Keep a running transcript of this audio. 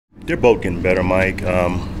They're both getting better, Mike.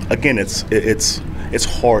 Again, it's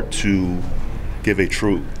hard to give a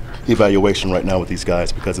true evaluation right now with these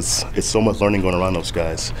guys because it's so much learning going around those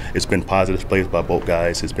guys. It's been positive plays by both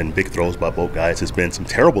guys. It's been big throws by both guys. It's been some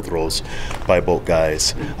terrible throws by both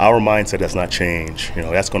guys. Our mindset has not changed.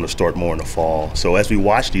 That's going to start more in the fall. So as we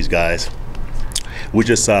watch these guys, we're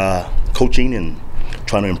just coaching and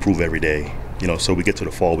trying to improve every day. So we get to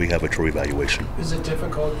the fall, we have a true evaluation. Is it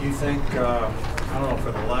difficult, you think, I don't know,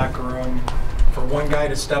 for the locker room, for one guy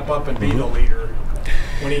to step up and be the leader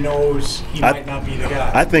when he knows he might not be the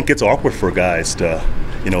guy? I think it's awkward for guys to,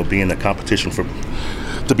 be in the competition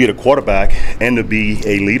to be the quarterback and to be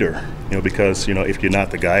a leader. Because if you're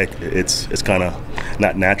not the guy, it's kind of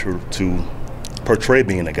not natural to portray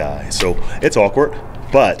being a guy. So it's awkward,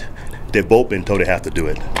 but they've both been told they have to do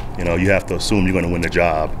it. You have to assume you're going to win the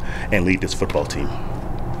job and lead this football team.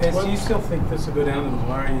 Do you still think this will go down to the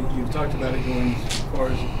wire? You've talked about it going as far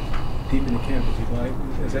as deep in the camp as you'd like.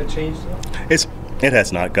 Has that changed though? It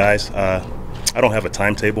has not, guys. I don't have a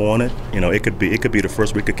timetable on it. It could be the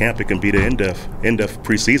first week of camp. It can be the end of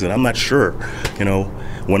preseason. I'm not sure.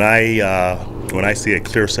 When I see a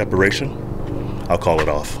clear separation, I'll call it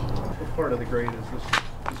off. What part of the grade is this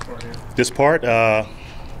part here? This part,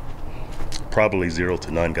 probably 0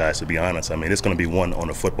 to none, guys, to be honest. I mean, it's going to be one on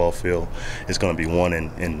the football field. It's going to be one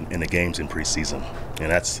in the games in preseason.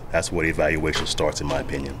 And that's where the evaluation starts, in my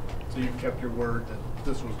opinion. So you've kept your word that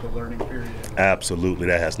this was the learning period? Absolutely.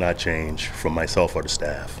 That has not changed from myself or the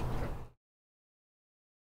staff.